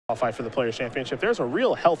qualify for the Players' Championship. There's a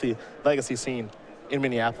real healthy legacy scene in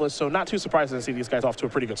Minneapolis, so not too surprising to see these guys off to a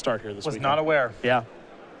pretty good start here this weekend. Was not aware. Yeah.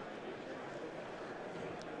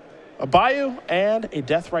 A Bayou and a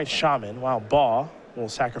Deathrite Shaman, while Baugh will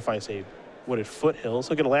sacrifice a Wooded Foothills.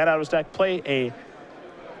 He'll get a land out of his deck, play a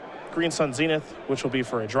Green Sun Zenith, which will be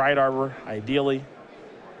for a Dryad Arbor, ideally.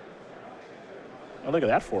 Oh, look at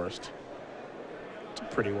that forest. It's a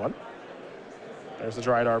pretty one. There's the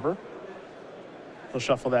Dryad Arbor. We'll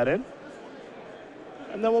shuffle that in.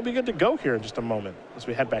 And then we'll be good to go here in just a moment as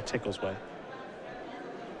we head back Tickal's way.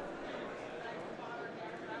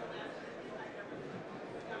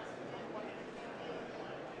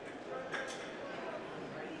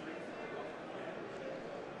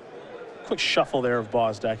 Quick shuffle there of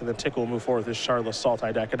Baugh's deck, and then Tickal will move forward with his Shardless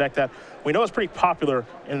Sultai deck, a deck that we know is pretty popular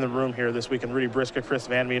in the room here this weekend. Rudy Briska, Chris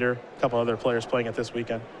Van Meter, a couple other players playing it this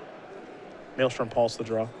weekend. Maelstrom Pulse the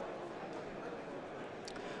draw.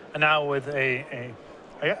 And now with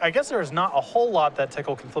I guess there's not a whole lot that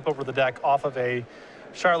Tickal can flip over the deck off of a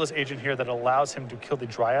Shardless Agent here that allows him to kill the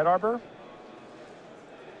Dryad Arbor.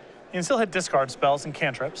 He can still hit discard spells and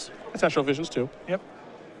cantrips. Essential Visions too. Yep.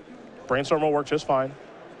 Brainstorm will work just fine.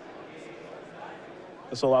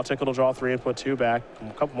 This will allow Tickal to draw 3 and put 2 back.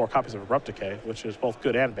 A couple more copies of Abrupt Decay, which is both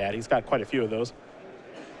good and bad. He's got quite a few of those.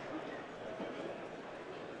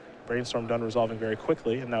 Brainstorm done resolving very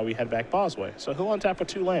quickly, and now we head back Baugh's way. So he'll untap with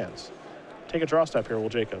 2 lands. Take a draw step here, will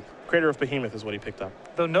Jacob. Crater of Behemoth is what he picked up.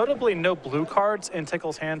 Though notably no blue cards in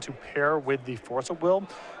Tickal's hand to pair with the Force of Will.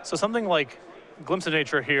 So something like Glimpse of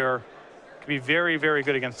Nature here could be very, very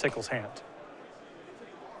good against Tickal's hand.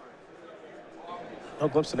 No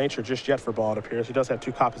Glimpse of Nature just yet for Baugh, it appears. He does have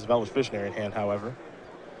 2 copies of Elvish Visionary in hand, however.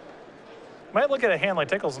 Might look at a hand like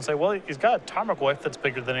Tickal's and say, well, he's got a Tarmogoyf that's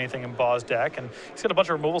bigger than anything in Baugh's deck, and he's got a bunch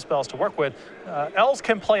of removal spells to work with. Elves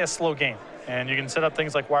can play a slow game, and you can set up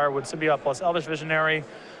things like Wirewood Symbiote plus Elvish Visionary,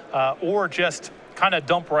 or just kind of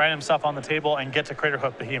dump random stuff on the table and get to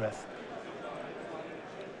Craterhoof Behemoth.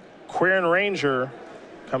 Quirion Ranger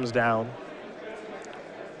comes down.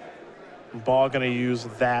 Baugh going to use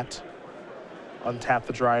that. Untap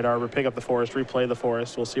the Dryad Arbor, pick up the forest, replay the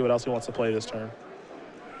forest. We'll see what else he wants to play this turn.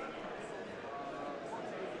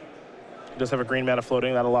 He does have a green mana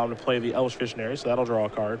floating. That'll allow him to play the Elvish Visionary, so that'll draw a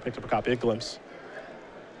card. Picked up a copy of Glimpse.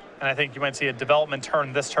 And I think you might see a development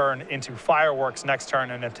turn this turn into Fireworks next turn,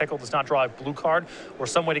 and if Tickal does not draw a blue card or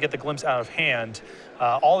some way to get the Glimpse out of hand,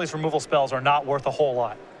 all these removal spells are not worth a whole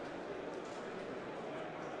lot.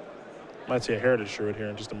 Might see a Heritage Druid here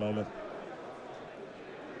in just a moment.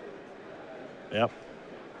 Yep.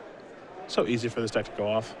 So easy for this deck to go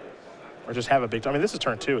off. Or just have a big... I mean, this is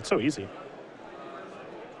turn 2. It's so easy.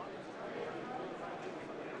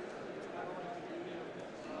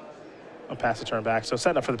 I'll pass the turn back. So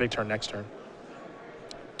setting up for the big turn next turn.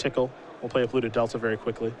 Tickal will play a Polluted Delta very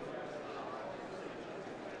quickly.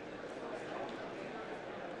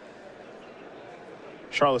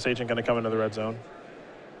 Shardless Agent going to come into the red zone.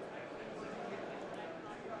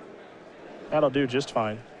 That'll do just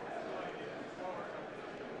fine.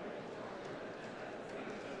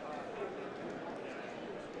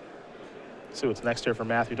 See what's next here for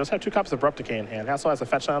Matthew. Does have 2 copies of Abrupt Decay in hand. Also has a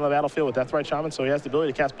fetch line on the battlefield with Deathrite Shaman, so he has the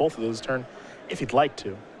ability to cast both of those this turn if he'd like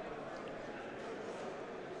to.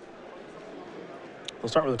 We'll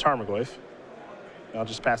start with a Tarmogoyf. I'll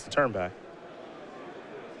just pass the turn back.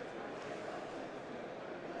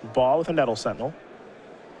 Baugh with a Nettle Sentinel.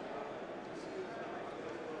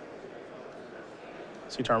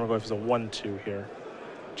 See, Tarmogoyf is a 1/2 here.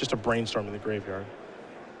 Just a Brainstorm in the graveyard.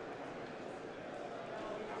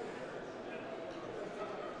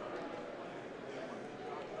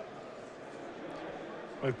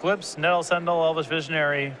 With Glimpse, Nettle Sentinel, Elvish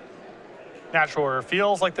Visionary, Natural Order,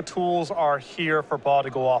 feels like the tools are here for Baugh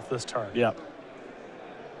to go off this turn. Yep.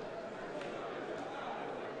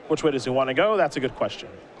 Which way does he want to go? That's a good question.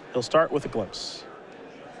 He'll start with a Glimpse.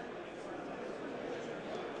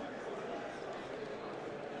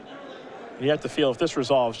 You have to feel if this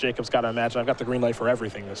resolves, Jacob's got to imagine I've got the green light for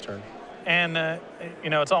everything this turn. And,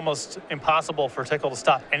 you know, it's almost impossible for Tickal to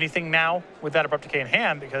stop anything now with that Abrupt Decay in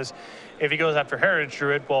hand, because if he goes after Heritage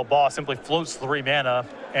Druid, well, Baugh simply floats 3 mana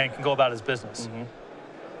and can go about his business. Mm-hmm.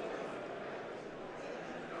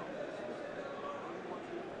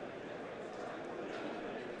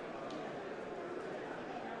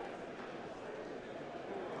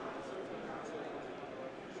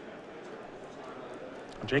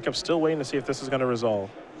 Jacob's still waiting to see if this is going to resolve.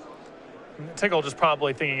 Tickal just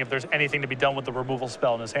probably thinking if there's anything to be done with the removal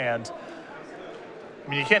spell in his hand. I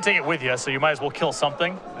mean, you can't take it with you, so you might as well kill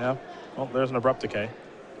something. Yeah. Well, there's an Abrupt Decay.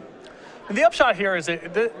 And the upshot here is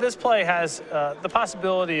that this play has the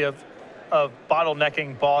possibility of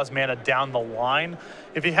bottlenecking Baugh's mana down the line.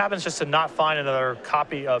 If he happens just to not find another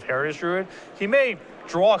copy of Heritage Druid, he may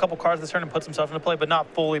draw a couple cards this turn and puts himself into play, but not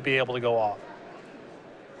fully be able to go off.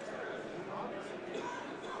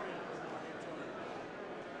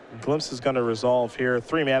 Glimpse is going to resolve here.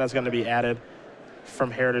 3 mana is going to be added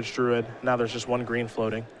from Heritage Druid. Now there's just 1 green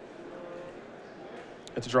floating.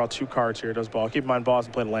 Have to draw 2 cards here, does Baugh. Keep in mind, Baugh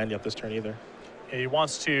hasn't played a land yet this turn either. Yeah, he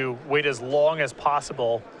wants to wait as long as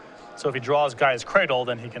possible, so if he draws Guy's Cradle,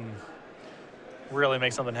 then he can really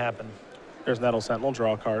make something happen. There's Nettle Sentinel,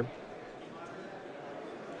 draw a card.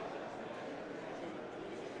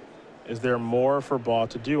 Is there more for Baugh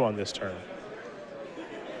to do on this turn?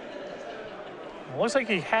 It looks like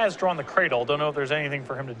he has drawn the Cradle. Don't know if there's anything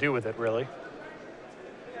for him to do with it, really.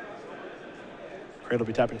 Cradle will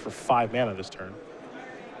be tapping for 5 mana this turn.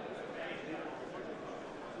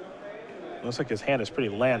 Looks like his hand is pretty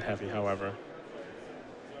land heavy, however.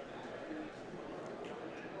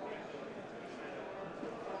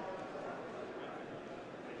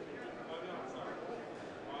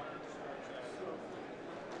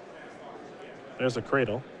 There's a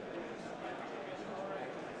Cradle.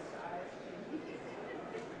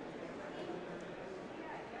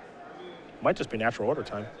 Might just be natural order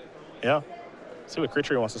time. Yeah. See what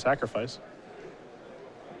creature he wants to sacrifice.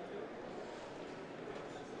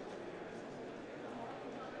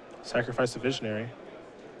 Sacrifice the Visionary.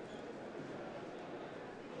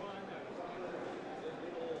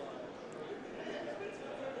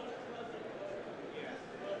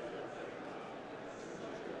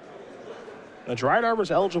 The Dryad Arbor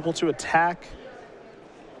is eligible to attack.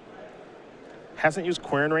 Hasn't used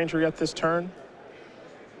Quirion Ranger yet this turn.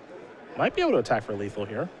 Might be able to attack for lethal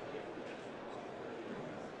here.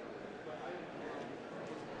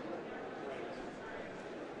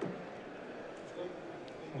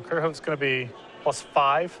 Kerhove's going to be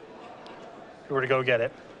 +5 if he were to go get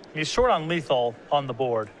it. He's short on lethal on the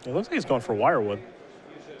board. It looks like he's going for Wirewood.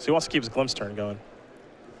 So he wants to keep his Glimpse turn going.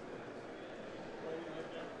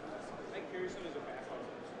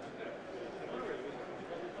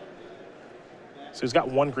 So he's got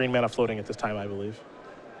 1 green mana floating at this time, I believe.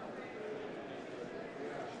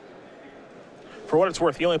 For what it's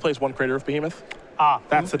worth, he only plays 1 Crater of Behemoth. Ah.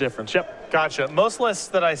 That's the difference, yep. Gotcha. Most lists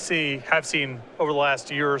that I have seen over the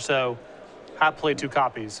last year or so have played 2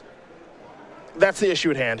 copies. That's the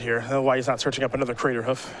issue at hand here. Why he's not searching up another Crater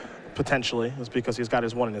Hoof, potentially, is because he's got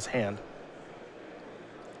his 1 in his hand.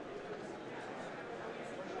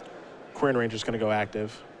 Quirion Ranger's going to go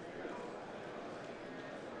active.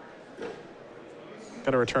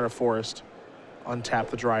 Going to return a forest, untap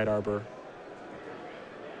the Dryad Arbor.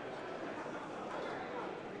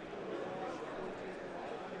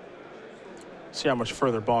 See how much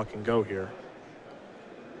further Baugh can go here.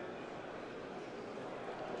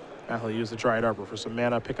 Now he'll use the Dryad Arbor for some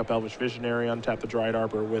mana, pick up Elvish Visionary, untap the Dryad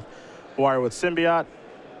Arbor with Wirewood Symbiote.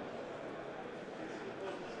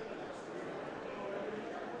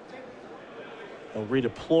 He'll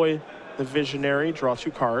redeploy the Visionary, draw 2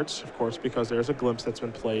 cards, of course, because there's a Glimpse that's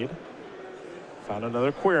been played. Found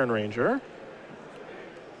another Quirion Ranger.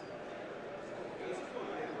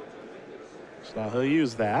 So now he'll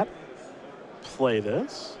use that. Play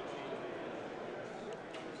this.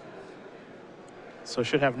 So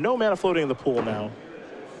should have no mana floating in the pool now.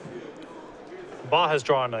 Baugh has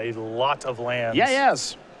drawn a lot of lands. Yeah, he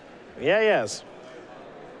has. Yeah, he has.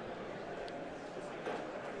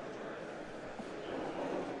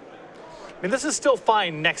 I mean, this is still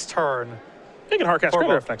fine next turn. He can Hardcast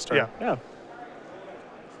Crater next turn. Yeah.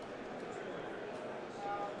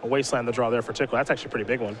 A Wasteland to draw there for Tickal. That's actually a pretty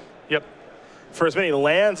big one. Yep. For as many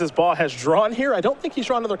lands as Baugh has drawn here, I don't think he's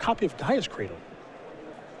drawn another copy of Gaea's Cradle.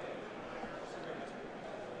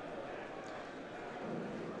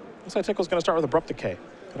 Looks like Tickle's going to start with Abrupt Decay.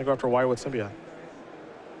 Going to go after Wirewood Symbiote.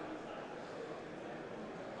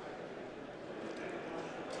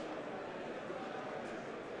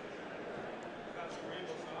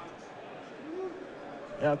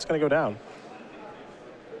 Yeah, it's going to go down.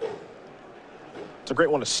 It's a great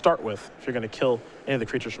one to start with if you're going to kill any of the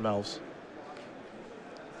creatures from Elves.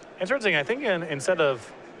 Interesting. I think instead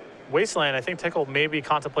of Wasteland, I think Tickle may be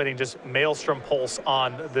contemplating just Maelstrom Pulse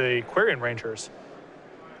on the Quirion Rangers.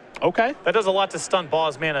 Okay. That does a lot to stunt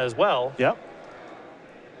Baugh's mana as well. Yep.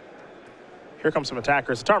 Here comes some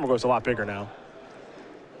attackers. The Tarmogoyf's a lot bigger now.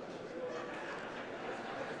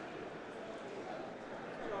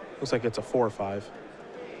 Looks like it's a 4 or 5.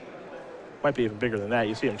 Might be even bigger than that.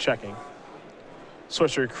 You see him checking.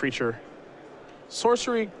 Sorcery creature.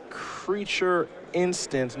 Sorcery creature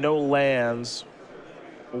instant, no lands.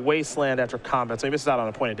 Wasteland after combat, so he misses out on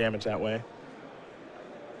a point of damage that way.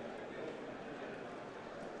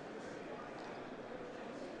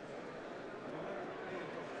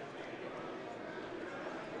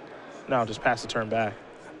 Now just pass the turn back.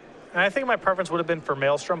 And I think my preference would have been for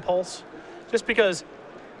Maelstrom Pulse, just because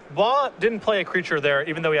Baugh didn't play a creature there,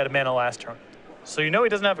 even though he had a mana last turn. So you know he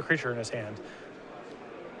doesn't have a creature in his hand.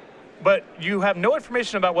 But you have no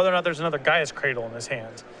information about whether or not there's another Gaia's Cradle in his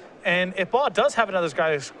hand. And if Baugh does have another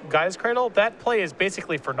Gaia's Cradle, that play is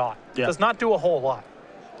basically for naught. Yeah. Does not do a whole lot.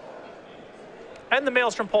 And the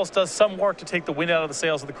Maelstrom Pulse does some work to take the wind out of the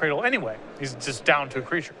sails of the Cradle anyway. He's just down 2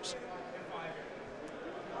 creatures.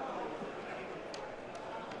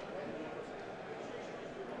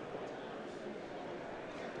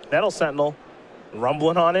 Nettle Sentinel,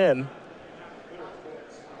 rumbling on in.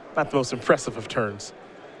 Not the most impressive of turns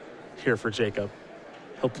here for Jacob.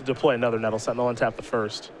 He'll deploy another Nettle Sentinel and tap the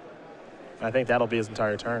first. I think that'll be his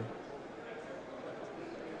entire turn.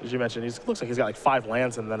 As you mentioned, he looks like he's got like 5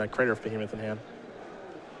 lands and then a Crater of Behemoth in hand.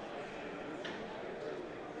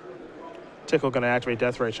 Tickal going to activate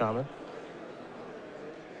Deathrite Shaman.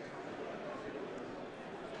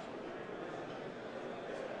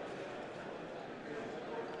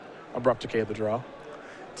 Abrupt Decay of the draw.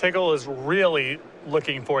 Tickal is really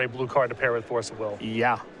looking for a blue card to pair with Force of Will.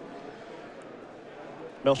 Yeah.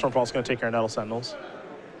 Maelstrom Pulse going to take care of Nettle Sentinels.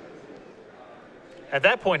 At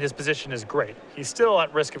that point, his position is great. He's still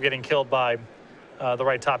at risk of getting killed by the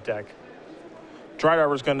right top deck. Dryad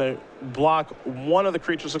Arbor is going to block one of the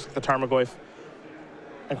creatures, looks like the Tarmogoyf.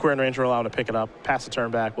 And Quirion Ranger allow him to pick it up. Pass the turn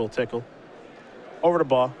back, will Tickal. Over to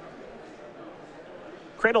Baugh.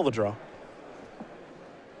 Cradle the draw.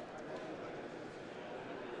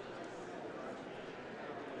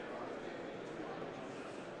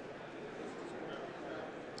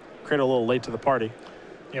 Cradle a little late to the party.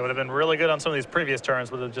 Yeah, would have been really good on some of these previous turns.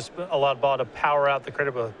 Would have just allowed Baugh to power out the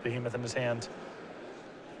Crater Behemoth in his hand.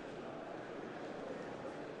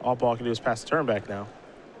 All Baugh can do is pass the turn back now.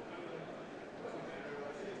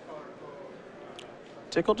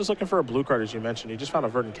 Tickal just looking for a blue card, as you mentioned. He just found a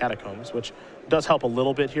Verdant Catacombs, which does help a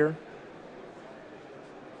little bit here.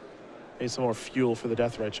 Maybe some more fuel for the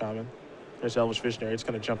Deathrite Shaman. There's Elvish Visionary. It's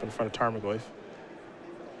going to jump in front of Tarmogoyf.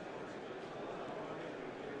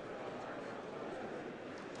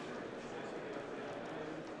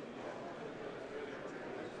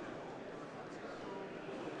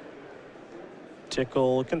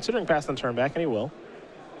 Tickal considering passing the turn back, and he will.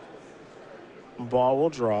 Baugh will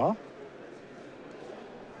draw.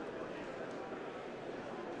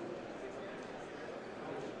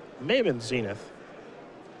 May have been Zenith.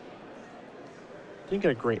 Didn't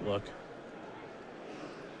get a great look.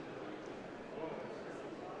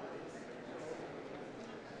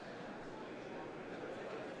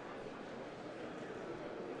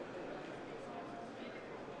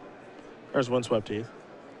 There's Windswept Heath.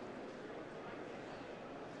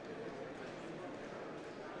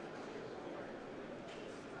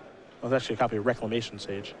 Oh, it's actually a copy of Reclamation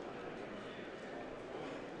Sage.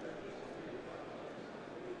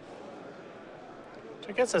 Which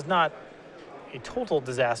I guess is not a total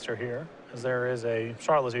disaster here, as there is a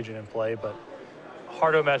Charlotte's Agent in play, but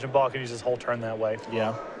hard to imagine Baugh can use his whole turn that way.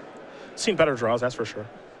 Yeah. Seen better draws, that's for sure.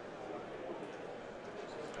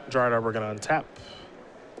 Dryad Arbor going to untap.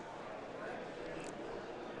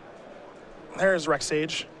 There's Rex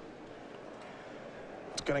Sage.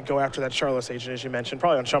 It's going to go after that Charlotte's Agent, as you mentioned.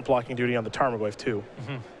 Probably on chump blocking duty on the Tarmogoyf, too.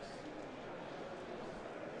 Mm-hmm.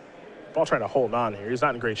 Baugh trying to hold on here. He's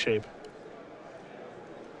not in great shape.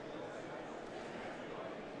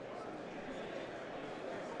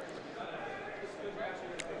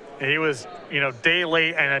 He was, day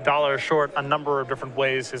late and $1 short a number of different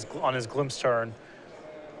ways on his Glimpse turn.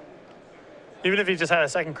 Even if he just had a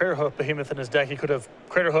second Crater Hoof Behemoth in his deck, he could have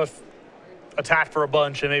Crater Hoof attacked for a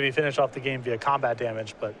bunch and maybe finish off the game via combat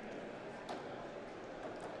damage, but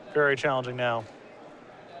very challenging now.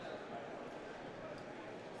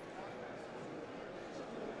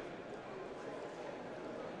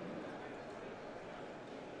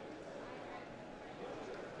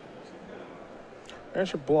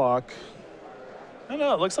 There's your block. I don't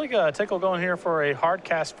know. It looks like Tickal going here for a hard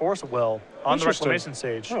cast Force of Will on the Reclamation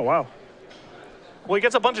Sage. Oh, wow. Well, he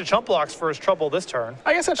gets a bunch of chump blocks for his trouble this turn.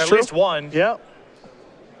 I guess that's At true. least one. Yeah.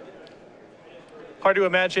 Hard to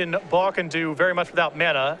imagine Baugh can do very much without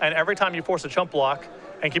mana, and every time you force a chump block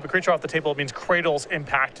and keep a creature off the table, it means Cradle's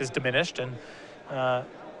impact is diminished. And now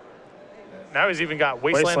he's even got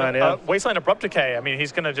Wasteland Abrupt Decay. I mean,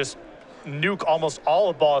 he's going to just nuke almost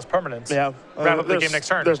all of Baugh's permanents. Yeah. Wrap up the game next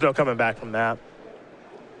turn. There's no coming back from that.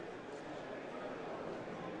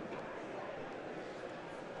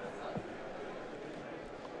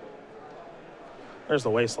 There's the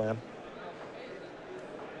Wasteland.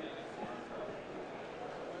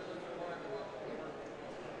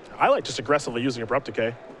 I like just aggressively using Abrupt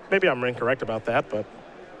Decay. Maybe I'm incorrect about that, but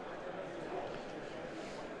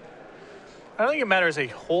I don't think it matters a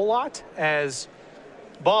whole lot, as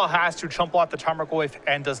Baugh has to chump block the Tarmogoyf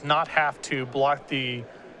and does not have to block the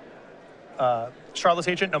Charlotte's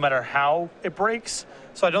Agent no matter how it breaks.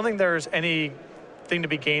 So I don't think there's anything to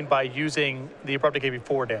be gained by using the Abrupt Decay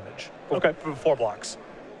before damage. Okay. Before blocks.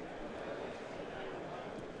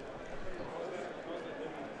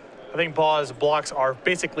 I think Baugh's blocks are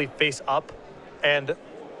basically face up, and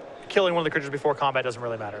killing one of the creatures before combat doesn't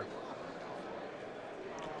really matter.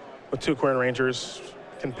 With 2 Quern Rangers,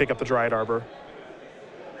 can pick up the Dryad Arbor.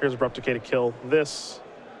 Here's Abrupt Decay to kill this.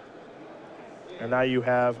 And now you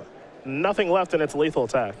have nothing left in its lethal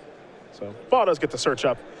attack. So Baugh does get to search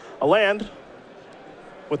up a land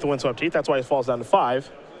with the Windswept Heath. That's why he falls down to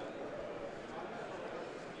 5.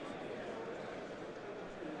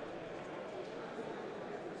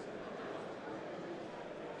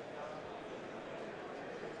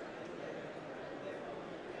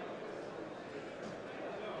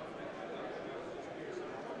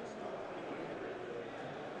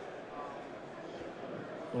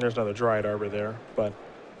 And there's another Dryad Arbor there, but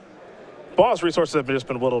Baugh's resources have just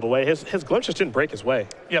been whittled away. His Glimpse just didn't break his way.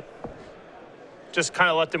 Yep. Just kind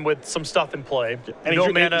of left him with some stuff in play. And no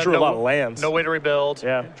he mana, drew a lot of lands. No way to rebuild.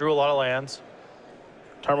 Yeah. Drew a lot of lands.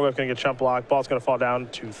 Tarmogoyf going to get chump blocked. Ball's going to fall down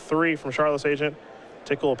to 3 from Charlotte's Agent.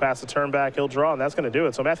 Tickal will pass the turn back. He'll draw, and that's going to do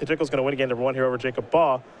it. So Matthew Tickle's going to win game number 1 here over Jacob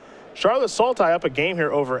Baugh. Charlotte's Sultai up a game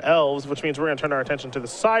here over Elves, which means we're going to turn our attention to the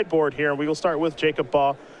sideboard here, and we will start with Jacob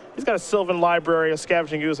Baugh. He's got a Sylvan Library, a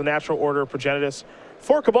Scavenging Ooze, a Natural Order, Progenitus,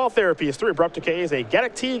 4 Cabal Therapies, 3 Abrupt Decays, a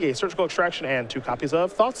Gaddock Teague, a Surgical Extraction, and 2 copies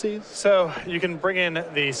of Thoughtseize. So you can bring in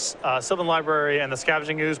the Sylvan Library and the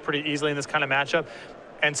Scavenging Ooze pretty easily in this kind of matchup,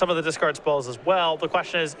 and some of the discard spells as well. The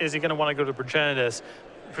question is he going to want to go to Progenitus?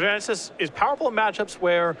 Progenitus is powerful in matchups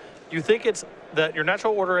where you think it's that your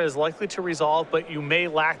Natural Order is likely to resolve, but you may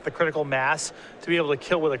lack the critical mass to be able to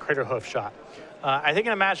kill with a Crater Hoof shot. I think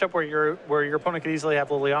in a matchup where your opponent could easily have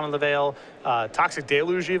Liliana the Veil, Toxic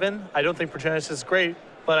Deluge even, I don't think Progenitus is great,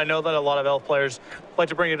 but I know that a lot of Elf players like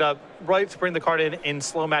to bring it up, right, to bring the card in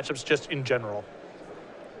slow matchups just in general.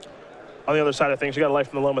 On the other side of things, you got a Life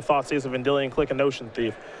from the Loam with Thoughtseize, a Vendilion Click, a Notion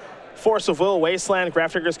Thief. Force of Will, Wasteland,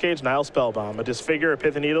 Grafdigger's Cage, Nile Spellbomb, a Disfigure, a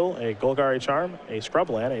Pithy Needle, a Golgari Charm, a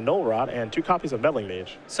Scrubland, a Null Rod, and 2 copies of Meddling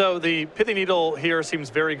Mage. So the Pithy Needle here seems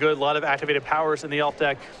very good. A lot of activated powers in the Elf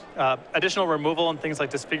deck. Additional removal and things like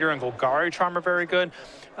Disfigure and Golgari Charm are very good.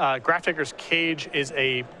 Grafdigger's Cage is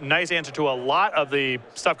a nice answer to a lot of the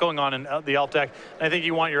stuff going on in the Elf deck. And I think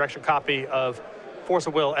you want your extra copy of Force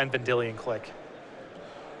of Will and Vendilion Click.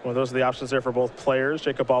 Well, those are the options there for both players.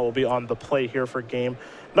 Jacob Baugh will be on the play here for game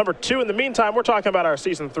number 2. In the meantime, we're talking about our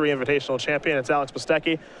Season 3 Invitational champion. It's Alex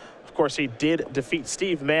Bostecki. Of course, he did defeat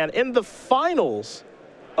Steve Mann in the finals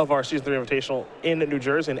of our Season 3 Invitational in New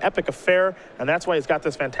Jersey, an epic affair, and that's why he's got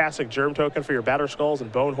this fantastic Germ token for your Batter Skulls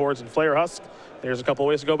and Bone Hordes and Flare Husks. There's a couple of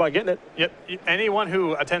ways to go about getting it. Yep. Anyone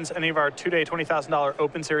who attends any of our 2-day $20,000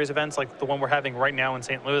 Open Series events, like the one we're having right now in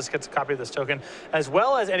St. Louis, gets a copy of this token, as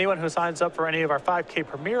well as anyone who signs up for any of our 5K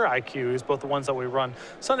Premier IQs, both the ones that we run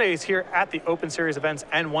Sundays here at the Open Series events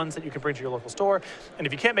and ones that you can bring to your local store. And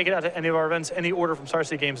if you can't make it out to any of our events, any order from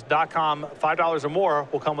StarCityGames.com, $5 or more,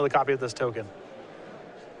 will come with a copy of this token.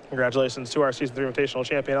 Congratulations to our Season 3 Invitational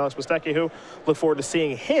champion, Alex Bostecki, who look forward to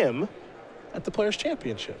seeing him at the Players'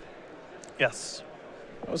 Championship. Yes.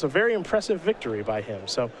 That was a very impressive victory by him.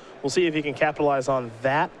 So we'll see if he can capitalize on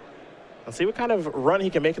that and see what kind of run he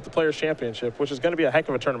can make at the Players' Championship, which is going to be a heck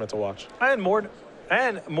of a tournament to watch. And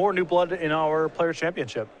more new blood in our Players'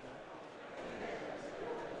 Championship.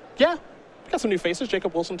 Yeah. We got some new faces,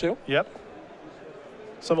 Jacob Wilson too. Yep.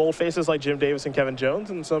 Some old faces like Jim Davis and Kevin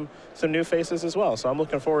Jones, and some new faces as well. So I'm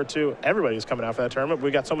looking forward to everybody who's coming out for that tournament.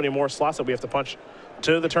 We got so many more slots that we have to punch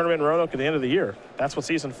to the tournament in Roanoke at the end of the year. That's what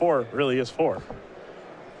Season 4 really is for.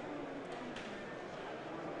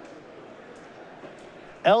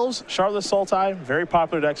 Elves, Charlotte's Sultai, very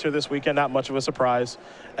popular decks here this weekend, not much of a surprise.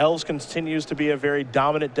 Elves continues to be a very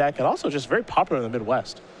dominant deck and also just very popular in the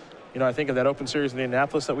Midwest. You know, I think of that Open Series in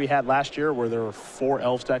Indianapolis that we had last year where there were 4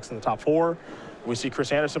 Elves decks in the top 4. We see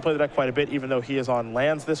Chris Anderson play the deck quite a bit, even though he is on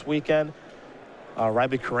lands this weekend.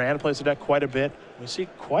 Riley Curran plays the deck quite a bit. We see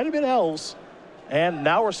quite a bit of Elves. And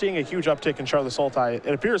now we're seeing a huge uptick in Charlotte's Sultai,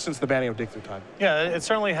 it appears, since the banning of Dig Through Time. Yeah, it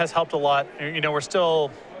certainly has helped a lot. You know, we're still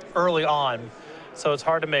early on, so it's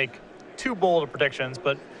hard to make too bold of predictions,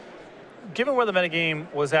 but given where the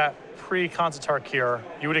metagame was at pre-Concertarch here,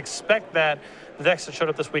 you would expect that the decks that showed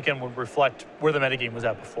up this weekend would reflect where the metagame was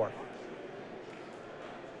at before.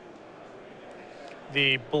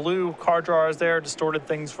 The blue card drawers there distorted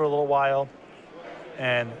things for a little while,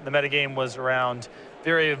 and the metagame was around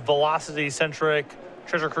very velocity-centric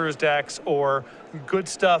Treasure Cruise decks, or good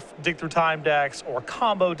stuff dig through time decks, or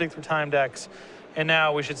combo dig through time decks, and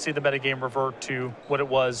now we should see the metagame revert to what it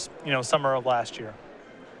was, summer of last year.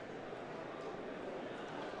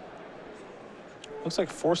 Looks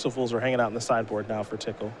like Force of Wolves are hanging out in the sideboard now for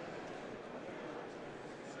Tickal.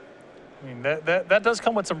 I mean, that does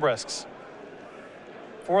come with some risks.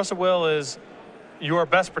 Force of Will is your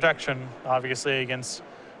best protection, obviously, against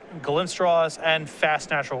glimpse draws and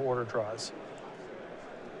fast natural order draws.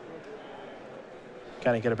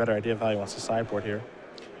 Kind of get a better idea of how he wants to sideboard here.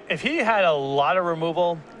 If he had a lot of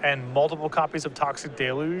removal and multiple copies of Toxic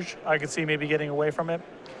Deluge, I could see maybe getting away from it.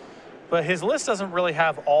 But his list doesn't really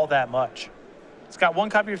have all that much. It's got one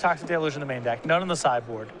copy of Toxic Deluge in the main deck, none in the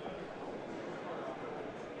sideboard.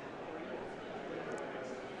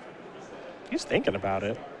 He's thinking about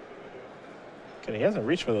it. Okay, he hasn't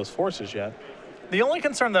reached for those forces yet. The only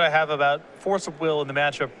concern that I have about Force of Will in the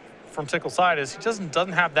matchup from Tickal's side is he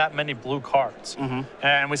doesn't have that many blue cards.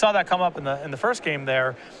 And we saw that come up in the first game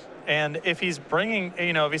there. And if he's bringing,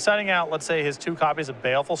 if he's setting out, let's say, his 2 copies of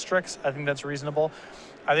Baleful Strix, I think that's reasonable.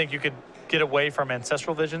 I think you could get away from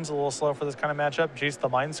Ancestral Visions a little slow for this kind of matchup. Jace the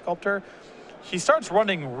Mind Sculptor. He starts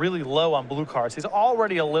running really low on blue cards. He's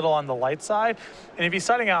already a little on the light side. And if he's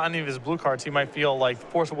setting out any of his blue cards, he might feel like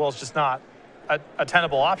Force of Will is just not a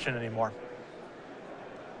tenable option anymore.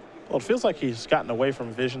 Well, it feels like he's gotten away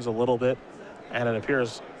from Visions a little bit, and it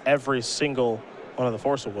appears every single one of the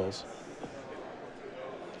Force of Wills.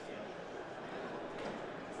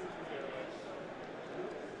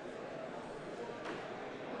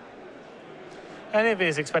 And if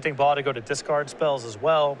he's expecting Baugh to go to discard spells as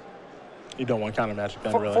well, you don't want counter magic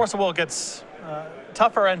then, really. Force of Will gets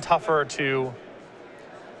tougher and tougher to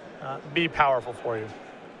be powerful for you.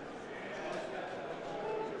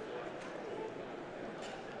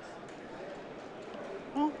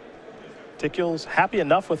 Tickal's happy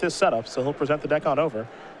enough with his setup, so he'll present the deck on over.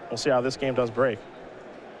 We'll see how this game does break.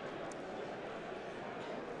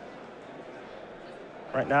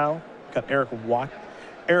 Right now, got Eric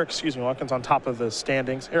Watkins on top of the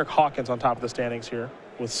standings. Eric Hawkins on top of the standings here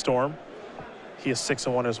with Storm. He is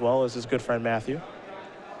 6-1 as well as his good friend Matthew.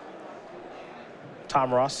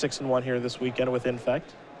 Tom Ross 6-1 here this weekend with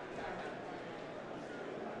Infect.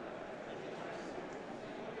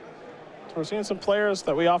 So we're seeing some players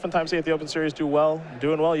that we oftentimes see at the Open Series doing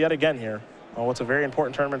well yet again here on what's a very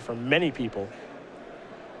important tournament for many people.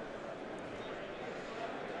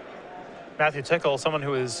 Matthew Tickal, someone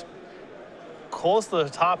who is close to the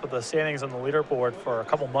top of the standings on the leaderboard for a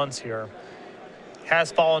couple months here, has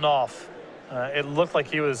fallen off. It looked like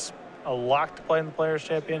he was a lock to play in the Players'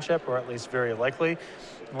 Championship, or at least very likely.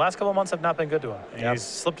 The last couple months have not been good to him. And he's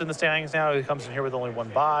slipped in the standings now. He comes in here with only 1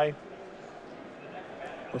 bye.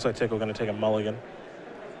 Looks like Tickal going to take a mulligan.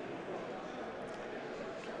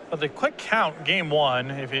 But the quick count, game 1,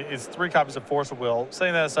 if it's 3 copies of Force of Will,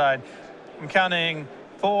 setting that aside, I'm counting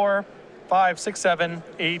 4, 5, 6, 7,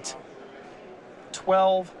 8,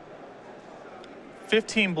 12,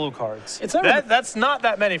 15 blue cards. That's not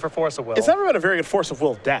that many for Force of Will. It's never been a very good Force of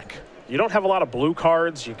Will deck. You don't have a lot of blue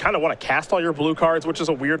cards. You kind of want to cast all your blue cards, which is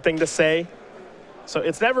a weird thing to say. So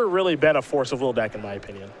it's never really been a Force of Will deck, in my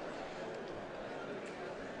opinion.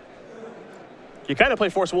 You kind of play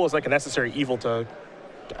Force of Will as like a necessary evil to,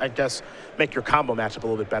 I guess, make your combo matchup a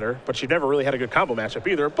little bit better. But you've never really had a good combo matchup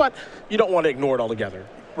either. But you don't want to ignore it altogether.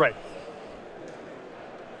 Right.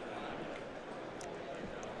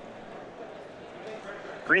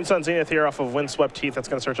 Green Sun Zenith here off of Windswept Teeth. That's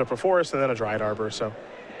going to search up for Forest and then a Dryad Arbor. So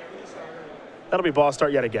that'll be Baugh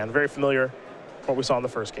start yet again. Very familiar with what we saw in the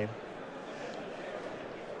first game.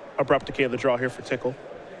 Abrupt decay of the draw here for Tickal.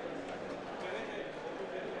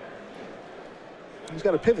 He's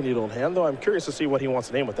got a Pithing Needle in hand, though I'm curious to see what he wants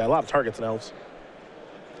to name with that. A lot of targets and elves.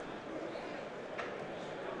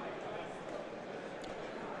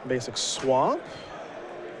 Basic Swamp.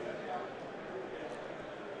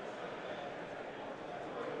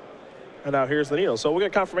 And now here's the needle. So we'll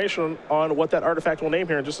get confirmation on what that artifact will name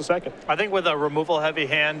here in just a second. I think with a removal-heavy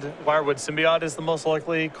hand, Wirewood Symbiote is the most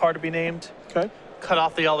likely card to be named. Okay. Cut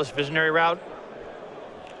off the Elvish Visionary route.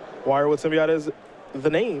 Wirewood Symbiote is the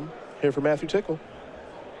name here for Matthew Tickal.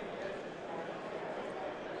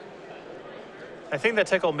 I think that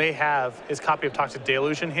Tickal may have his copy of Toxic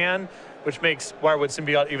Deluge in hand, which makes Wirewood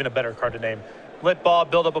Symbiote even a better card to name. Let Baugh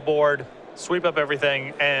build up a board, sweep up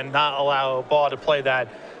everything, and not allow Baugh to play that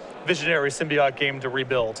visionary symbiote game to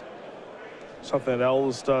rebuild. Something that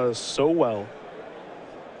Elves does so well.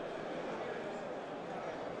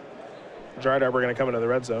 Dryad Arbor going to come into the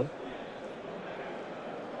red zone.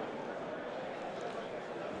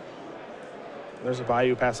 There's a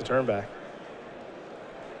Bayou pass the turn back.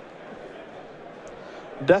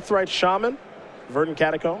 Deathrite Shaman, Verdant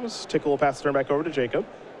Catacombs. Tickal will pass the turn back over to Jacob.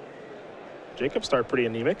 Jacob started pretty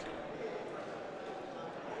anemic.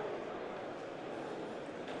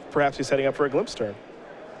 Perhaps he's setting up for a glimpse turn.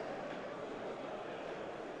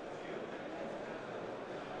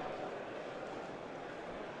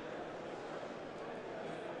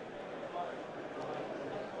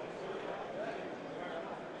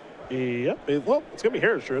 Yep, well, it's going to be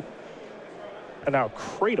Heritage Druid. And now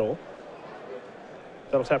Cradle.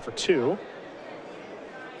 That'll tap for 2,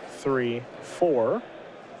 3, 4.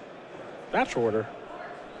 Natural Order.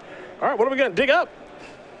 All right, what are we going to dig up?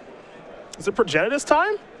 Is it Progenitus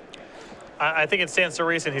time? I think it stands to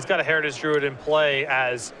reason he's got a Heritage Druid in play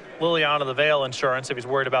as Liliana the Veil insurance if he's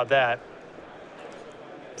worried about that.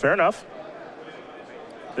 Fair enough.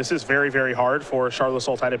 This is very, very hard for Charlotte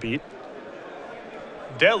Sultai to beat.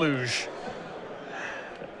 Deluge.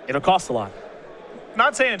 It'll cost a lot.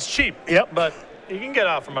 Not saying it's cheap, Yep. but you can get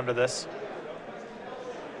out from under this.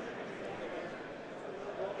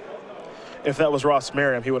 If that was Ross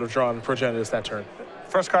Merriam, he would have drawn Progenitus that turn.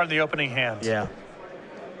 First card in the opening hand. Yeah.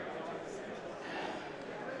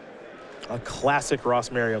 A classic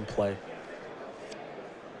Ross Merriam play.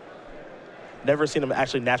 Never seen him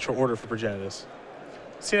actually natural order for Progenitus.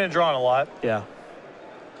 Seen it drawn a lot. Yeah.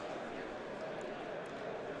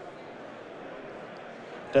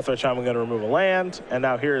 Deathrite Shaman going to remove a land, and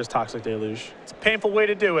now here is Toxic Deluge. It's a painful way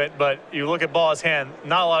to do it, but you look at Baugh's hand,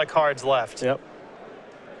 not a lot of cards left. Yep.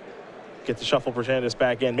 Get the shuffle Progenitus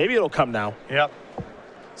back in. Maybe it'll come now. Yep.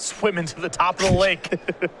 Swim into the top of the lake.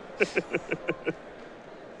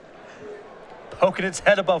 Poking its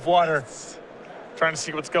head above water. Trying to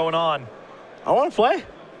see what's going on. I want to play.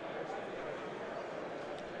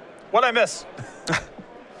 What'd I miss?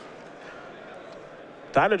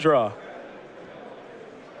 Time to draw.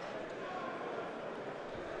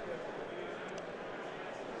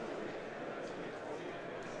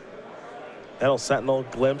 That'll Sentinel,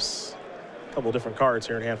 Glimpse. A couple different cards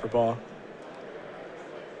here in hand for Baugh.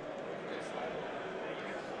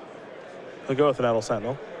 He'll go with an Nettle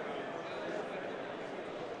Sentinel.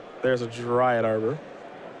 There's a Dryad Arbor.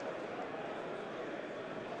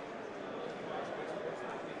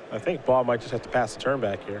 I think Baugh might just have to pass the turn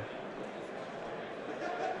back here.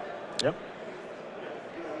 Yep.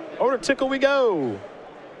 Over to Tickal we go.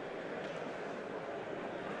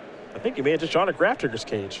 I think he may have just drawn a Grafdigger's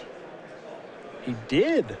Cage. He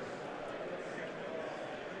did.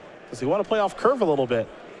 Does he want to play off curve a little bit?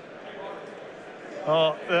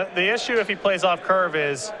 Well, the issue if he plays off curve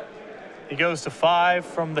is he goes to 5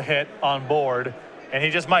 from the hit on board, and he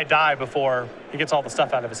just might die before he gets all the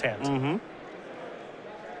stuff out of his hands. Mm-hmm.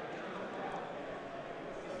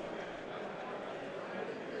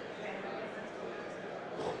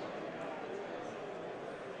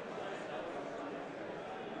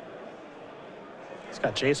 He's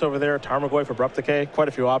got Jace over there, Tarmogoyf, Abrupt Decay. Quite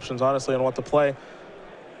a few options, honestly, on what to play.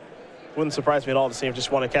 Wouldn't surprise me at all to see him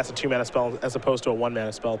just want to cast a 2-mana spell as opposed to a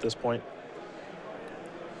 1-mana spell at this point.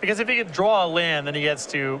 Because if he could draw a land, then he gets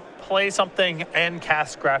to play something and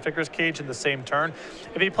cast Grafdigger's Cage in the same turn.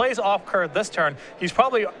 If he plays off curve this turn, he's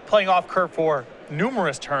probably playing off curve for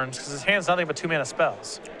numerous turns because his hand's nothing but 2-mana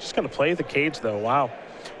spells. Just going to play the Cage, though. Wow.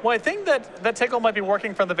 Well, I think that Tickal might be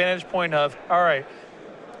working from the vantage point of, all right,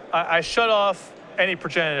 I shut off any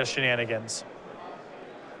Progenitus shenanigans.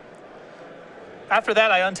 After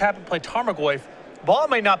that, I untap and play Tarmogoyf. Baugh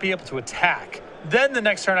might not be able to attack. Then the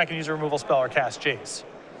next turn, I can use a removal spell or cast Jace.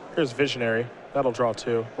 Here's Visionary. That'll draw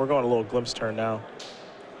 2. We're going a little Glimpse turn now.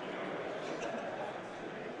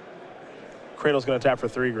 Cradle's going to tap for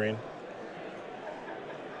 3 green.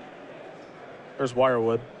 There's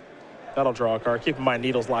Wirewood. That'll draw a card. Keep in mind,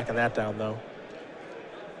 Needle's locking that down, though.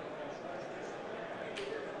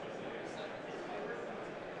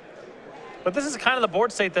 But this is kind of the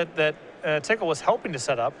board state that Tickal was hoping to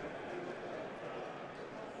set up.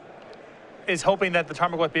 Is hoping that the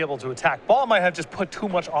Tarmogoyf be able to attack. Baugh might have just put too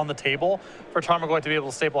much on the table for Tarmogoyf to be able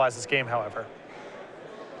to stabilize this game, however.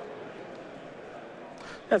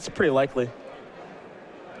 That's pretty likely.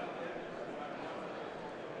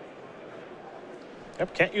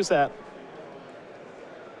 Yep, can't use that.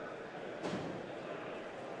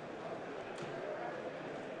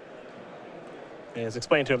 And it's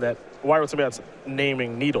explained to him that why would somebody that's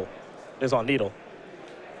naming Needle is on Needle.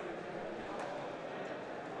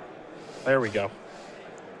 There we go.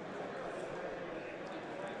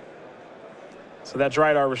 So that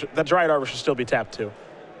Dryad Arbor should still be tapped too.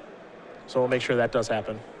 So we'll make sure that does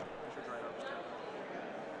happen.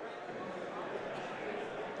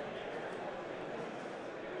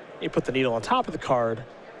 You put the needle on top of the card.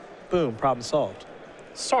 Boom, problem solved.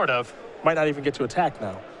 Sort of. Might not even get to attack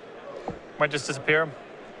now. Might just disappear.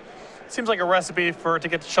 Seems like a recipe for it to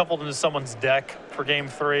get shuffled into someone's deck for game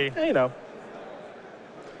 3. Yeah, you know.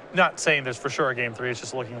 Not saying there's for sure a game 3, it's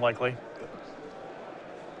just looking likely.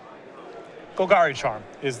 Golgari Charm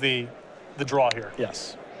is the draw here.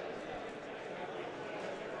 Yes.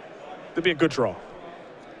 It'd be a good draw.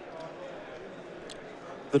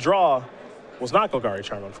 The draw was not Golgari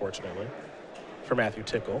Charm, unfortunately, for Matthew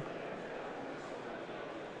Tickal.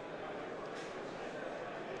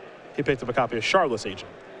 He picked up a copy of Charlotte's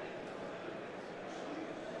Agent.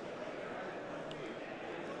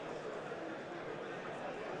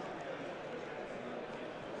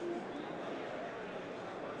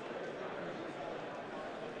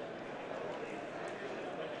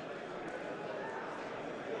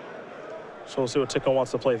 So we'll see what Tickal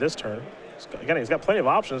wants to play this turn. Again, he's got plenty of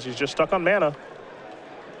options. He's just stuck on mana.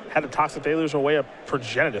 Had a Toxic Deluge away a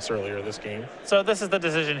Progenitus earlier this game. So this is the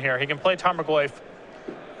decision here. He can play Tarmogoyf.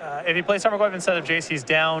 If he plays Tarmogoyf instead of Jace, he's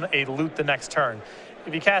down a loot the next turn.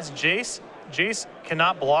 If he casts Jace, Jace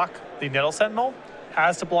cannot block the Nettle Sentinel,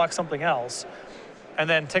 has to block something else. And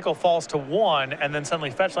then Tickal falls to 1, and then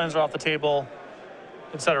suddenly fetch lands are off the table,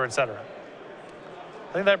 etc., etc.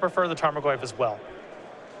 I think that I prefer the Tarmogoyf as well.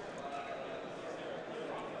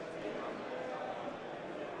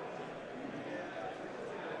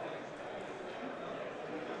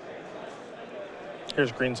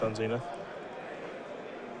 Here's Green Sun Zenith.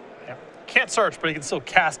 Yeah. Can't search, but he can still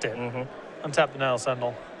cast it. Untap the Nettle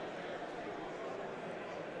Sentinel.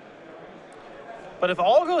 But if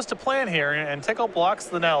all goes to plan here, and Tickal blocks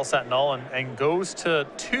the Nettle Sentinel and goes to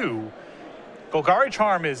 2, Golgari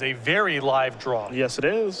Charm is a very live draw. Yes, it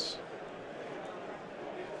is.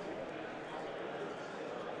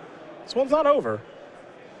 This one's not over.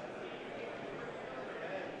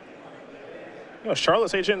 You know,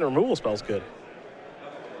 Charlotte's Agent and removal spell's good.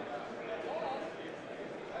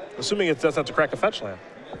 Assuming it doesn't have to crack a fetch land.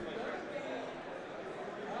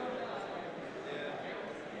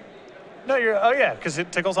 No, oh yeah, because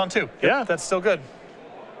it Tickles on 2. Yep, yeah. That's still good.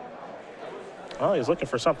 Oh, he's looking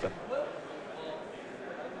for something.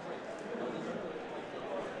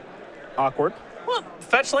 Awkward. Well,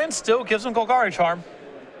 fetch land still gives him Golgari Charm.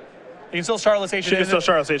 You can still Charlotte's Agent. She can still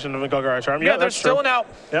Charlotte's Agent and Golgari Charm. Yeah, there's still an out.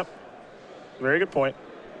 Yep. Very good point.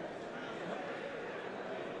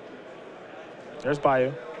 There's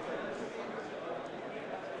Bayou.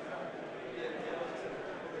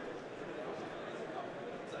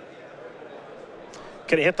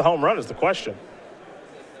 Can he hit the home run is the question.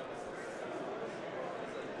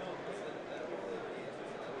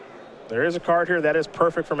 There is a card here that is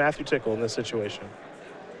perfect for Matthew Tickal in this situation.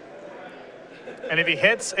 And if he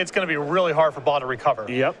hits, it's going to be really hard for Baugh to recover.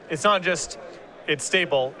 Yep. It's not just it's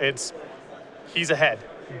stable, it's he's ahead,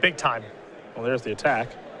 big time. Well, there's the attack.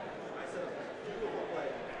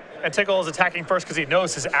 And Tickal is attacking first because he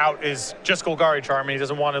knows his out is just Golgari Charm and he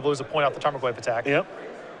doesn't want to lose a point off the Tarmogoyf attack. Yep.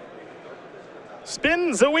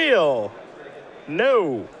 Spins the wheel.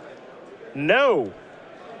 No. No.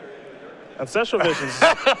 Ancestral Visions.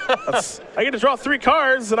 I get to draw 3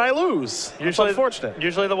 cards and I lose. Usually unfortunate.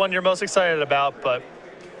 Usually the one you're most excited about, but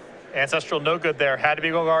Ancestral no good there. Had to be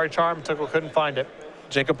Golgari Charm. Tickal couldn't find it.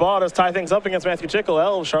 Jacob Baugh does tie things up against Matthew Tickal.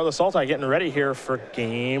 Elves, Charlotte Saltai getting ready here for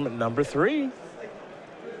game number 3.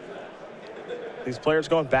 These players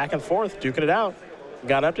going back and forth, duking it out.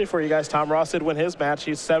 Got an update for you guys. Tom Ross did win his match.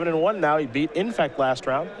 He's 7-1 now. He beat Infect last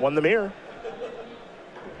round, won the mirror.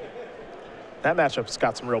 That matchup's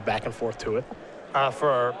got some real back and forth to it.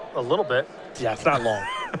 For a little bit. Yeah, it's not long.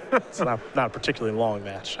 It's not a particularly long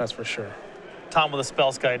match, that's for sure. Tom with a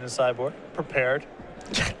Spell Guide in his sideboard, prepared.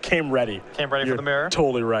 Came ready. Came ready You're for the mirror.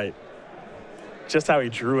 Totally right. Just how he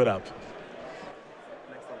drew it up.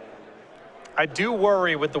 I do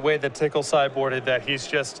worry with the way that Tickal sideboarded that he's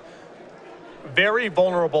just very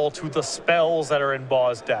vulnerable to the spells that are in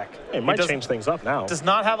Baugh's deck. It might change things up now. Does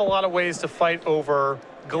not have a lot of ways to fight over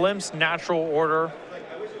Glimpse, Natural Order,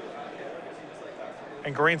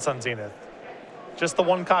 and Green Sun Zenith. Just the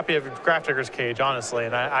one copy of Grafdigger's Cage, honestly,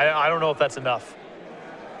 and I don't know if that's enough.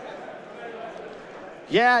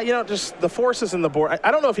 Yeah, you know, just the forces in the board.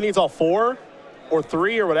 I don't know if he needs all 4 or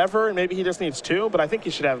 3 or whatever, and maybe he just needs 2, but I think he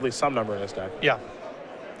should have at least some number in his deck. Yeah.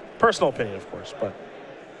 Personal opinion, of course, but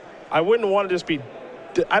I wouldn't want to just be...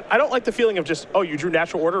 I don't like the feeling of just, oh, you drew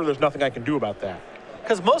Natural Order, there's nothing I can do about that.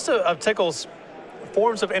 Because most of Tickal's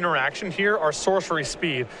forms of interaction here are sorcery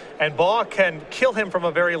speed, and Baugh can kill him from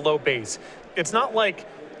a very low base. It's not like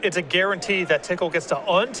it's a guarantee that Tickal gets to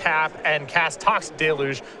untap and cast Toxic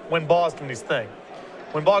Deluge when Baugh's doing his thing.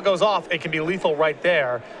 When Baugh goes off, it can be lethal right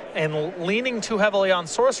there, and leaning too heavily on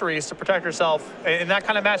sorceries to protect yourself in that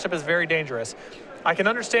kind of matchup is very dangerous. I can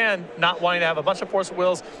understand not wanting to have a bunch of Force of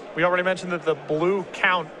Wills. We already mentioned that the blue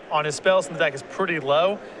count on his spells in the deck is pretty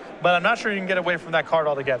low, but I'm not sure you can get away from that card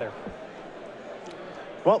altogether.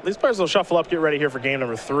 Well, these players will shuffle up, get ready here for game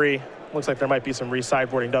number 3. Looks like there might be some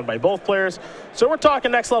re-sideboarding done by both players. So we're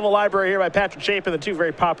talking Next Level Library here by Patrick Chapin, the 2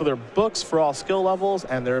 very popular books for all skill levels,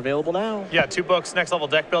 and they're available now. Yeah, 2 books, Next Level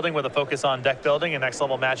Deck Building with a focus on deck building, and Next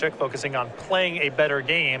Level Magic focusing on playing a better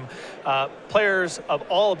game. Players of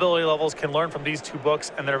all ability levels can learn from these 2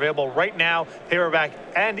 books, and they're available right now, paperback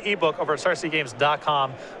and ebook over at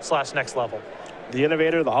starcgames.com/nextlevel. The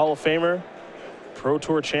innovator, the Hall of Famer, Pro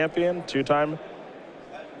Tour champion, 2-time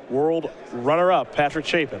world runner-up, Patrick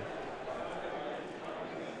Chapin.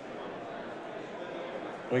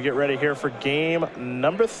 We get ready here for game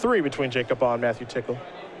number 3 between Jacob Baugh and Matthew Tickal.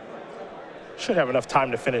 Should have enough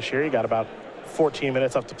time to finish here. You got about 14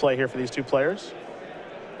 minutes left to play here for these 2 players.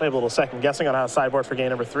 Maybe a little second guessing on how to sideboard for game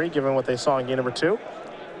number 3, given what they saw in game number 2.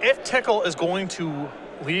 If Tickal is going to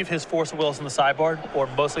leave his Force of Wills in the sideboard, or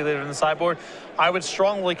mostly leave it in the sideboard, I would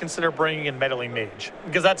strongly consider bringing in Meddling Mage,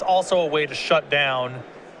 because that's also a way to shut down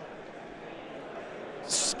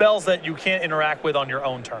spells that you can't interact with on your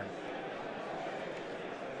own turn.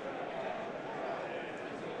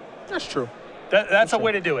 That's true. That's a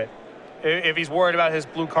way to do it. If he's worried about his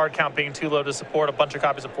blue card count being too low to support a bunch of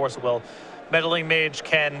copies of Force of Will, Meddling Mage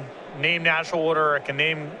can name Natural Order, it can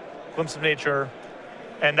name Glimpse of Nature,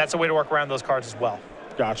 and that's a way to work around those cards as well.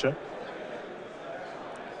 Gotcha.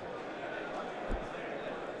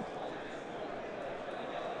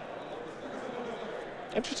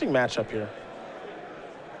 Interesting matchup here.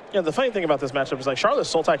 Yeah, the funny thing about this matchup is like Charlotte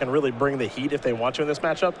Sultai can really bring the heat if they want to in this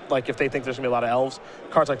matchup. Like if they think there's gonna be a lot of elves,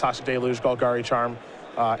 cards like Toxic Deluge, Golgari Charm,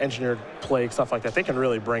 Engineered Plague, stuff like that, they can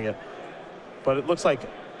really bring it. But it looks like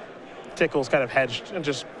Tickal's kind of hedged and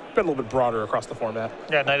just been a little bit broader across the format.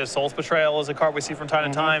 Yeah, Knight of Soul's Betrayal is a card we see from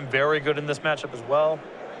time to time. Very good in this matchup as well.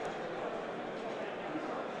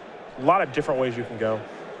 A lot of different ways you can go.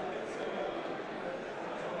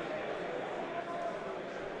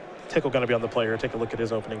 Tickal going to be on the play here. Take a look at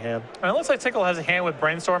his opening hand. And it looks like Tickal has a hand with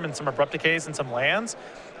Brainstorm and some Abrupt Decays and some lands.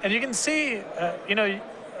 And you can see, you know,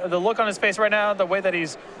 the look on his face right now, the way that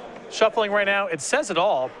he's shuffling right now, it says it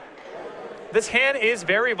all. This hand is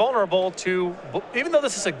very vulnerable to, even though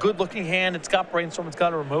this is a good-looking hand, it's got Brainstorm, it's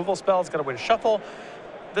got a removal spell, it's got a way to shuffle.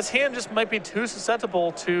 This hand just might be too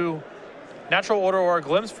susceptible to Natural Order or a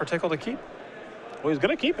Glimpse for Tickal to keep. Well, he's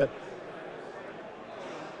going to keep it.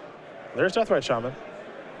 There's Deathrite Shaman.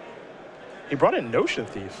 He brought in Notion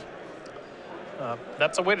Thief.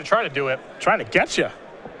 That's a way to try to do it. Trying to get you.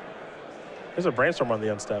 There's a Brainstorm on the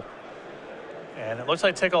unstep. And it looks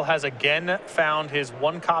like Tickal has again found his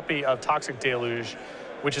 1 copy of Toxic Deluge,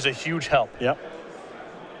 which is a huge help. Yep.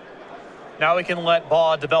 Now we can let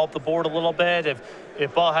Baugh develop the board a little bit.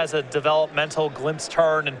 If Baugh has a developmental glimpse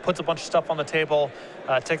turn and puts a bunch of stuff on the table,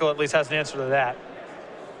 Tickal at least has an answer to that.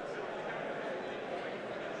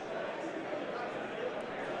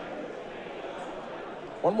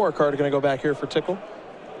 One more card going to go back here for Tickal.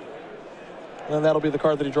 And then that'll be the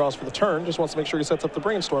card that he draws for the turn. Just wants to make sure he sets up the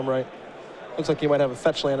Brainstorm right. Looks like he might have a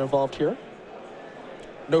fetch land involved here.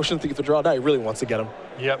 Notion Thief to draw. Now he really wants to get him.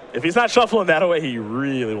 Yep. If he's not shuffling that away, he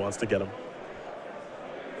really wants to get him.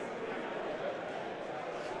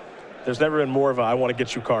 There's never been more of a I want to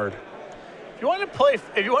get you card. If you want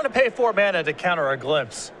to pay 4 mana to counter a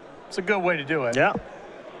Glimpse, it's a good way to do it. Yeah.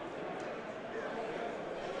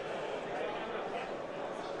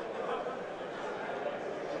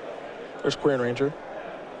 There's Quirion Ranger.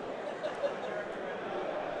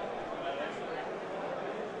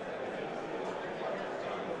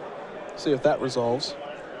 See if that resolves.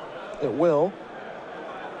 It will.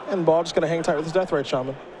 And Baugh just going to hang tight with his Deathrite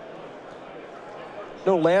Shaman.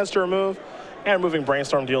 No lands to remove, and removing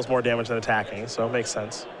Brainstorm deals more damage than attacking, so it makes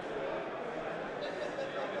sense.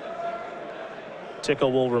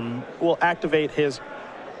 Tickal will activate his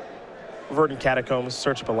Verdant Catacombs,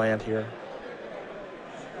 search up a land here.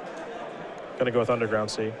 Gonna go with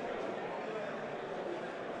Underground Sea.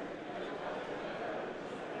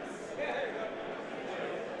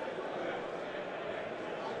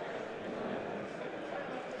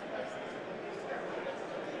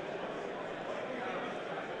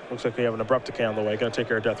 Looks like we have an Abrupt Decay on the way. Gonna take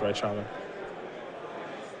care of Deathrite Shaman.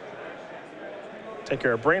 Take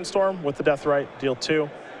care of Brainstorm with the Deathrite, deal 2.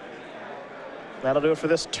 That'll do it for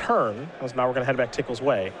this turn, as now we're going to head back Tickal's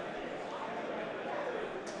way.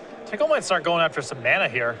 Tickal might start going after some mana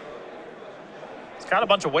here. He's got a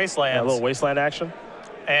bunch of wastelands. Yeah, a little wasteland action.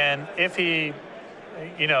 And if he,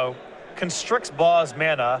 you know, constricts Baugh's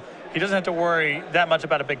mana, he doesn't have to worry that much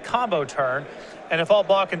about a big combo turn. And if all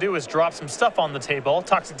Baugh can do is drop some stuff on the table,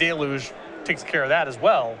 Toxic Deluge takes care of that as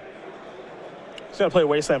well. He's going to play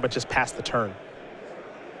wasteland, but just pass the turn.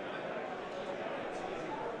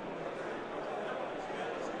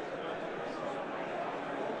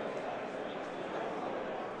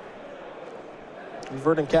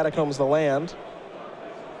 Verdant Catacombs the land.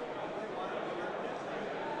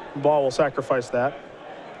 Baugh will sacrifice that.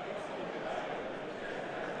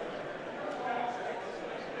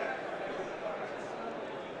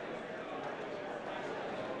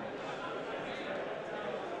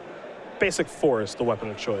 Basic forest, the weapon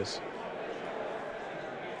of choice.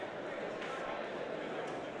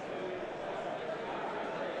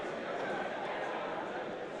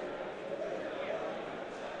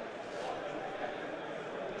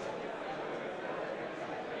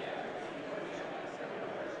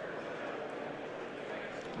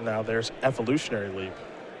 Now there's Evolutionary Leap.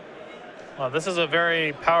 Well, this is a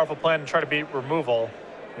very powerful plan to try to beat removal.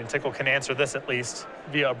 I mean, Tickal can answer this at least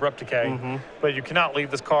via Abrupt Decay, but you cannot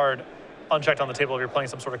leave this card unchecked on the table if you're playing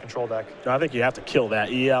some sort of control deck. No, I think you have to kill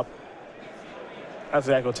that. Yep. That's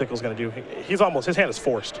exactly what Tickal's going to do. He's almost, his hand is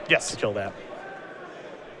forced to kill that.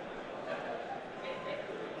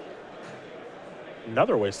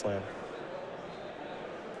 Another wasteland.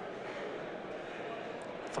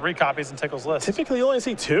 3 copies in Tickal's list. Typically, you only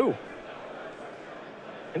see 2.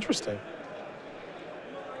 Interesting.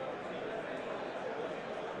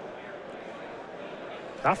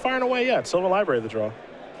 Not firing away yet. Sylvan Library the draw.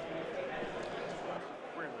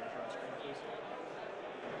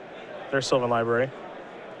 There's Sylvan Library.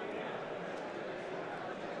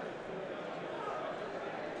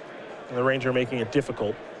 And the Ranger making it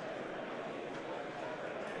difficult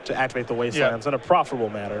to activate the wastelands in a profitable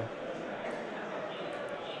manner.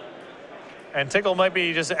 And Tickal might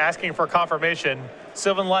be just asking for confirmation.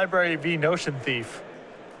 Sylvan Library v Notion Thief.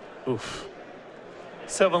 Oof.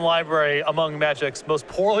 Sylvan Library among Magic's most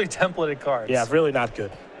poorly templated cards. Yeah, really not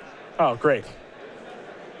good. Oh, great.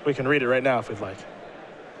 We can read it right now if we'd like.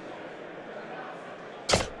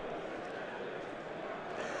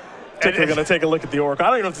 Tickal going to take a look at the Oracle. I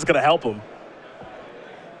don't even know if this is going to help him.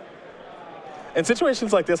 In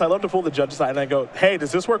situations like this, I love to pull the judge's side and I go, hey,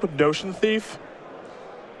 does this work with Notion Thief?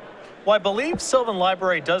 Well, I believe Sylvan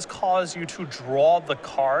Library does cause you to draw the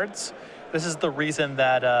cards. This is the reason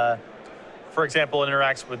that, for example, it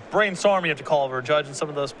interacts with Brainstorm. You have to call over a judge in some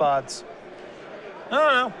of those spots. I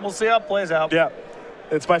don't know. We'll see how it plays out. Yeah,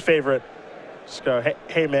 it's my favorite. Just go,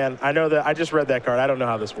 hey man, I know that I just read that card. I don't know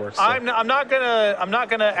how this works. So. I'm not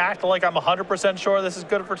gonna act like I'm 100% sure this is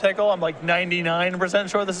good for Tickal. I'm like 99%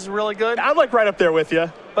 sure this is really good. I'm like right up there with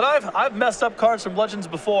you. But I've messed up cards from Legends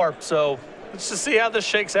before, so let's just see how this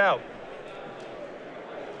shakes out.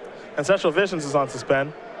 Ancestral Visions is on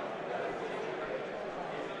suspend.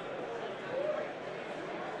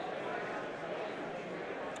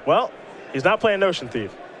 Well, he's not playing Notion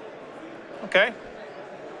Thief. Okay.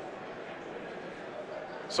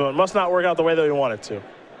 So it must not work out the way that we want it to.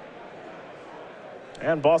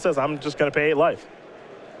 And Baugh says, I'm just going to pay 8 life.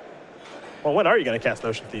 Well, when are you going to cast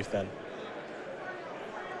Notion Thief then?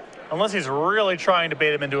 Unless he's really trying to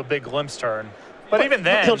bait him into a big glimpse turn. But even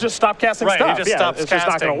then, he'll just stop casting stuff. He just stops it's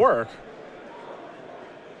casting. just not going to work.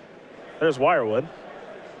 There's Wirewood.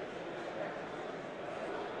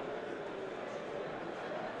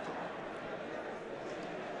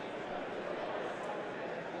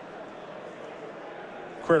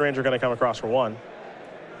 Queen Ranger going to come across for 1.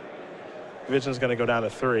 Vision's going to go down to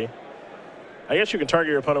 3. I guess you can target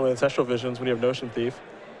your opponent with Ancestral Visions when you have Notion Thief.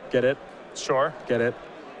 Get it? Sure. Get it?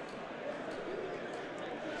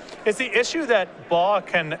 Is the issue that Baugh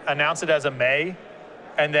can announce it as a May,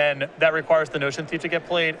 and then that requires the Notion Thief to get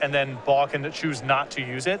played, and then Baugh can choose not to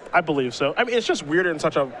use it? I believe so. I mean, it's just weird in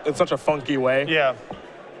such a funky way. Yeah.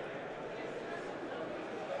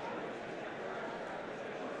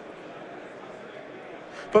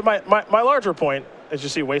 But my larger point, as you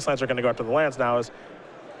see, Wastelands are going to go after the lands now, is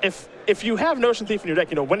if you have Notion Thief in your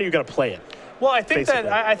deck, you know, when are you going to play it? Well, I think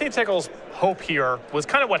I think Tickal's hope here was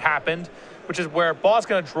kind of what happened, which is where Baugh's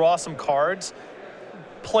going to draw some cards,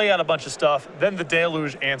 play out a bunch of stuff, then the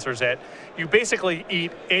Deluge answers it. You basically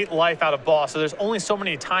eat 8 life out of Baugh, so there's only so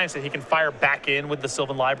many times that he can fire back in with the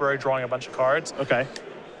Sylvan Library, drawing a bunch of cards. Okay.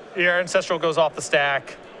 Your Ancestral goes off the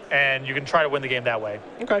stack, and you can try to win the game that way.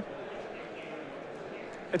 Okay.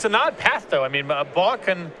 It's an odd path, though. I mean, Baugh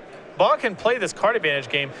Baugh can play this card advantage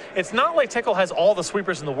game. It's not like Tickal has all the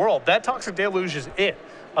sweepers in the world. That Toxic Deluge is it,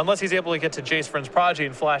 unless he's able to get to Jace Vryn's Prodigy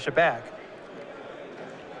and flash it back.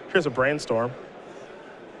 Here's a Brainstorm.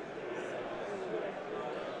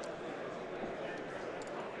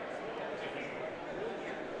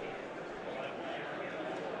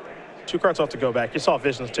 Two cards off to go back. You saw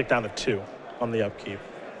Visions tick down to 2 on the upkeep.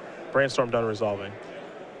 Brainstorm done resolving.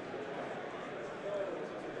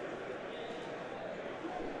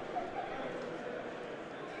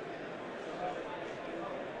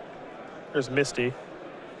 There's Misty.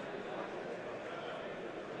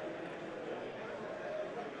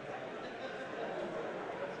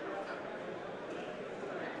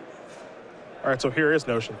 All right, so here is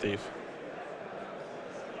Notion Thief.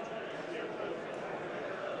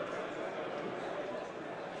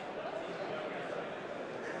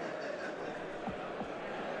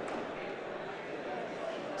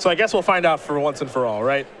 So I guess we'll find out for once and for all,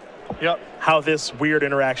 right? Yep. How this weird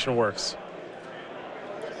interaction works.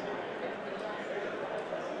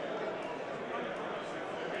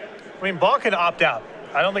 I mean, Baugh can opt out.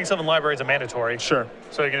 I don't think Sylvan Library is a mandatory. Sure.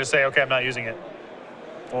 So you can just say, okay, I'm not using it.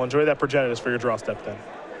 Well, enjoy that Progenitus for your draw step then.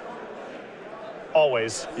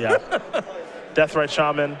 Always. Yeah. Deathrite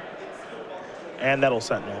Shaman and Nettle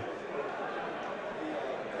Sentinel.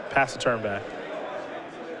 Pass the turn back.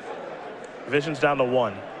 Vision's down to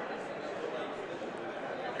 1.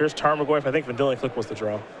 Here's Tarmogoyf. I think Vendilion Click was the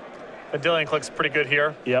draw. Vendilion Click's pretty good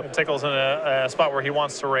here. Yep. Tickle's in a spot where he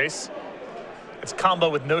wants to race. It's combo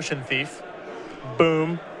with Notion Thief.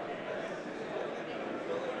 Boom.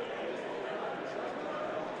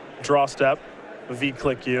 Draw step.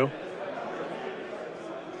 V-click you.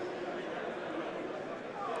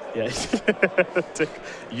 Yeah.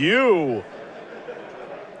 You.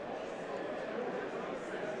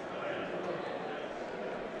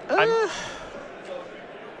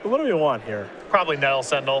 What do we want here? Probably Nettle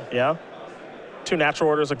Sentinel. Yeah. 2 natural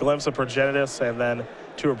orders, a glimpse of Progenitus, and then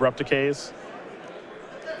 2 abrupt decays.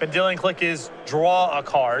 Vendilion Click is draw a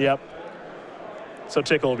card. Yep. So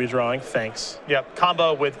Tickal will be drawing. Thanks. Yep.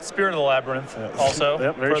 Combo with Spirit of the Labyrinth also.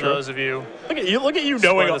 Yep, very for true. those of you. Look at you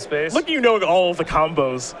knowing the space. Look at you knowing all of the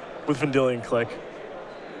combos with Vendilion Click.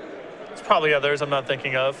 There's probably others I'm not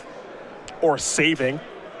thinking of. Or saving.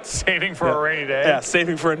 Saving for a rainy day. Yeah,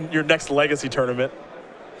 saving for your next Legacy tournament.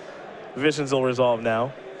 Visions will resolve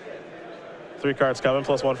now. 3 cards coming,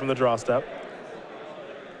 plus 1 from the draw step.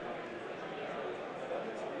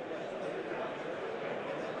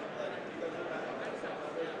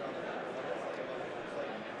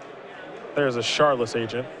 There's a Shardless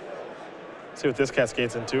Agent. See what this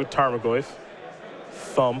cascades into. Tarmogoyf.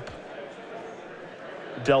 Thump.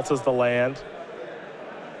 Delta's the land.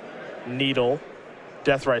 Needle.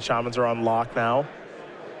 Deathrite Shamans are on lock now.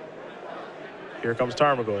 Here comes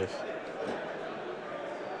Tarmogoyf.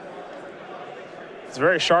 It's a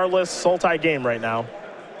very Shardless, Sultai game right now.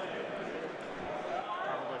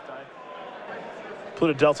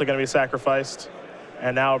 Pluto Delta going to be sacrificed.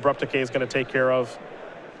 And now Abrupt Decay is going to take care of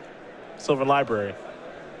Sylvan Library.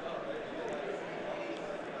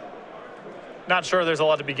 Not sure there's a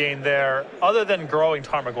lot to be gained there, other than growing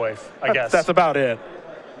Tarmogoyf, I guess. That's about it.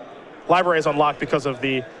 Library is unlocked because of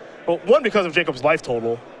the, well, 1, because of Jacob's life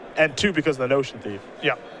total, and 2, because of the Notion Thief.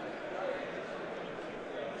 Yeah.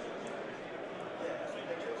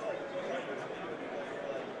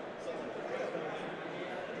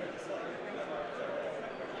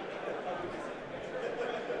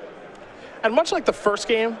 And much like the first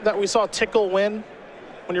game that we saw Tickal win,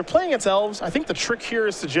 when you're playing against Elves, I think the trick here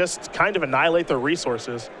is to just kind of annihilate their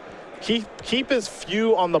resources. Keep as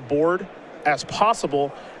few on the board as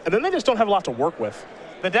possible, and then they just don't have a lot to work with.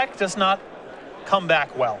 The deck does not come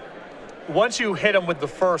back well. Once you hit them with the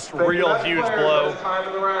first real huge blow,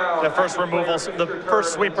 the first removal, the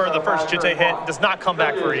first sweeper, the first Jitte hit, does not come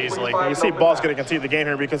back very easily. You see Baugh's going to concede the game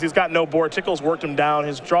here because he's got no board. Tickle's worked him down.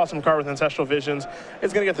 His draw some card with Ancestral Visions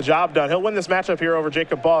is going to get the job done. He'll win this matchup here over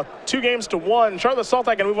Jacob Baugh. 2 games to 1. Charlotte Sultai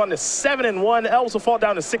going to move on to 7-1. Elves will fall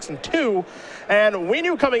down to 6-2. And we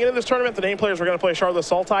knew coming into this tournament the name players were going to play Charlotte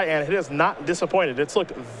Sultai, and it has not disappointed. It's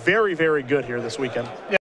looked very, very good here this weekend.